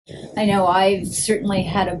I know I've certainly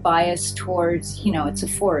had a bias towards, it's a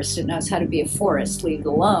forest, it knows how to be a forest, leave it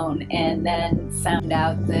alone, and then found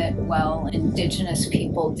out that, well, indigenous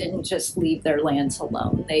people didn't just leave their lands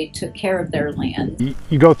alone. They took care of their land.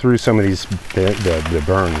 You go through some of these, the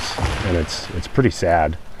burns, and it's pretty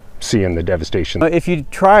sad seeing the devastation. If you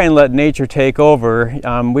try and let nature take over,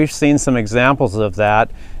 we've seen some examples of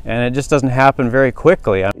that, and it just doesn't happen very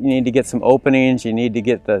quickly. You need to get some openings, you need to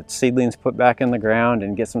get the seedlings put back in the ground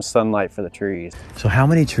and get some sunlight for the trees. So how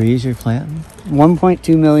many trees you're planting?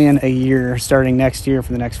 1.2 million a year starting next year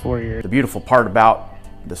for the next 4 years. The beautiful part about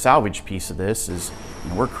the salvage piece of this is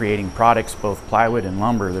we're creating products, both plywood and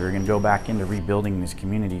lumber, that are going to go back into rebuilding these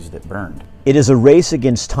communities that burned. It is a race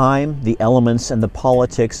against time, the elements, and the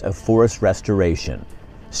politics of forest restoration.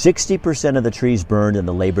 60% of the trees burned in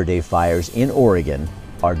the Labor Day fires in Oregon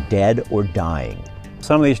are dead or dying.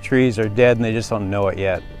 Some of these trees are dead and they just don't know it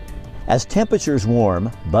yet. As temperatures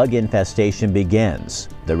warm, bug infestation begins.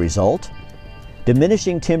 The result?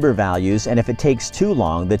 Diminishing timber values, and if it takes too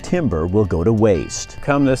long, the timber will go to waste.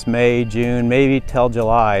 Come this May, June, maybe till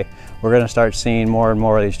July, we're going to start seeing more and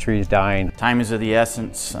more of these trees dying. Time is of the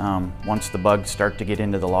essence. Once the bugs start to get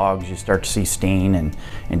into the logs, you start to see stain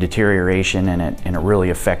and deterioration, and it really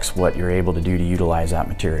affects what you're able to do to utilize that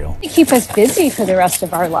material. They keep us busy for the rest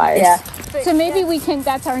of our lives. Yeah. So maybe we can,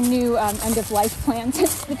 that's our new end of life plan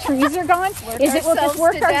since the trees are gone, is it we'll just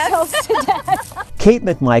work ourselves to death. Kate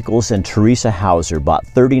McMichaels and Teresa Hauser bought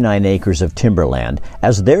 39 acres of timberland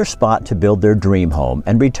as their spot to build their dream home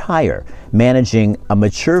and retire, managing a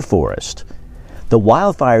mature forest. The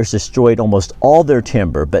wildfires destroyed almost all their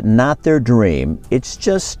timber, but not their dream. It's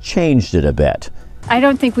just changed it a bit. I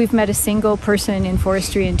don't think we've met a single person in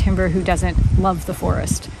forestry and timber who doesn't love the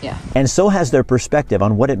forest. Yeah. And so has their perspective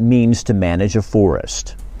on what it means to manage a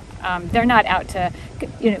forest. They're not out to,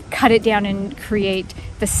 cut it down and create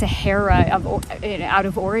the Sahara out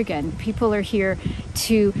of Oregon. People are here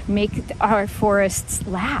to make our forests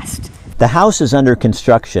last. The house is under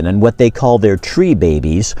construction, and what they call their tree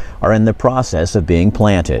babies are in the process of being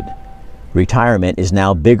planted. Retirement is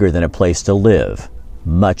now bigger than a place to live,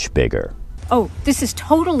 much bigger. Oh, this is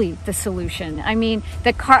totally the solution. I mean,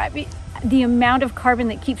 the amount of carbon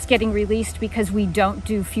that keeps getting released because we don't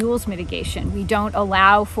do fuels mitigation. We don't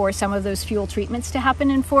allow for some of those fuel treatments to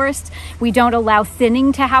happen in forests. We don't allow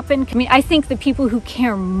thinning to happen. I mean, I think the people who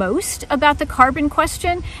care most about the carbon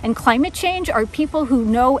question and climate change are people who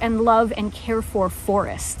know and love and care for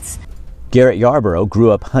forests. Garrett Yarborough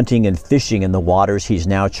grew up hunting and fishing in the waters he's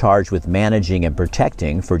now charged with managing and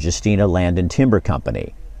protecting for Justina Land and Timber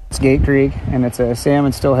Company. It's Gate Creek, and it's a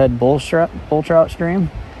salmon stillhead bull trout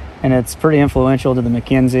stream. And it's pretty influential to the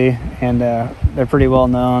McKenzie, and they're pretty well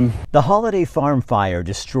known. The Holiday Farm fire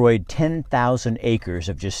destroyed 10,000 acres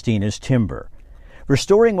of Justina's timber.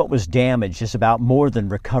 Restoring what was damaged is about more than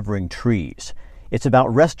recovering trees. It's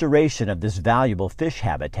about restoration of this valuable fish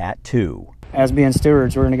habitat, too. As being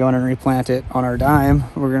stewards, we're going to go in and replant it on our dime.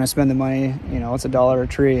 We're going to spend the money, it's $1 a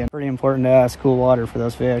tree, and pretty important to us, cool water for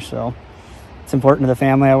those fish. So it's important to the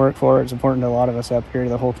family I work for. It's important to a lot of us up here, to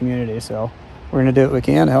the whole community. So we're going to do what we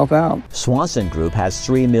can to help out. Swanson Group has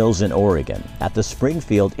 3 mills in Oregon. At the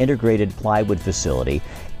Springfield Integrated Plywood Facility,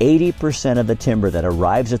 80% of the timber that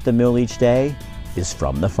arrives at the mill each day is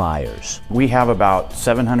from the fires. We have about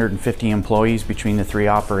 750 employees between the 3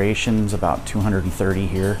 operations, about 230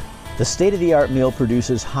 here. The state-of-the-art mill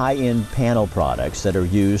produces high-end panel products that are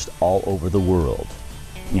used all over the world.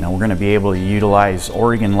 We're going to be able to utilize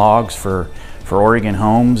Oregon logs for Oregon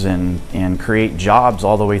homes and create jobs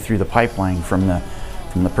all the way through the pipeline, from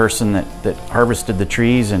the person that harvested the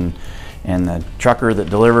trees and the trucker that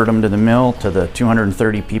delivered them to the mill, to the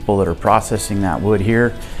 230 people that are processing that wood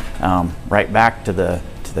here, right back to the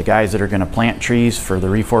guys that are going to plant trees for the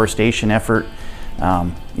reforestation effort.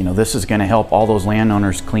 This is going to help all those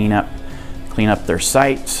landowners clean up their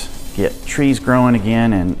sites, get trees growing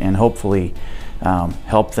again, and hopefully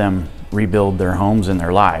help them rebuild their homes and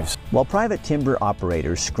their lives. While private timber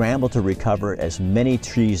operators scramble to recover as many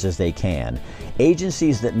trees as they can,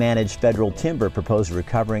 agencies that manage federal timber propose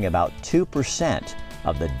recovering about 2%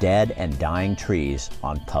 of the dead and dying trees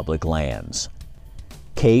on public lands.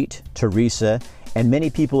 Kate, Teresa, and many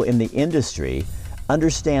people in the industry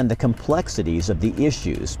understand the complexities of the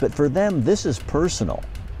issues, but for them this is personal.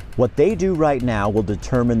 What they do right now will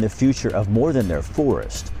determine the future of more than their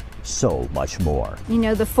forest, so much more.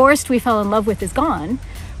 The forest we fell in love with is gone,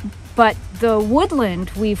 but the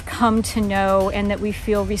woodland we've come to know and that we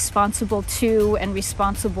feel responsible to and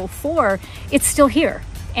responsible for, it's still here.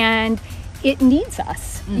 And it needs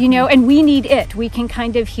us, and we need it. We can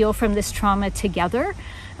kind of heal from this trauma together.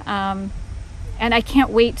 And I can't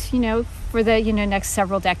wait, for the next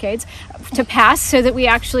several decades to pass so that we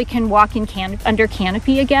actually can walk in under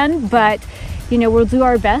canopy again. But we'll do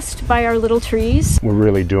our best by our little trees. We're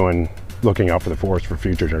really looking out for the forest for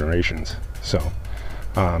future generations. So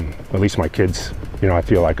at least my kids, I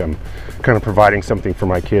feel like I'm kind of providing something for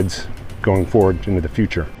my kids going forward into the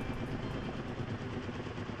future.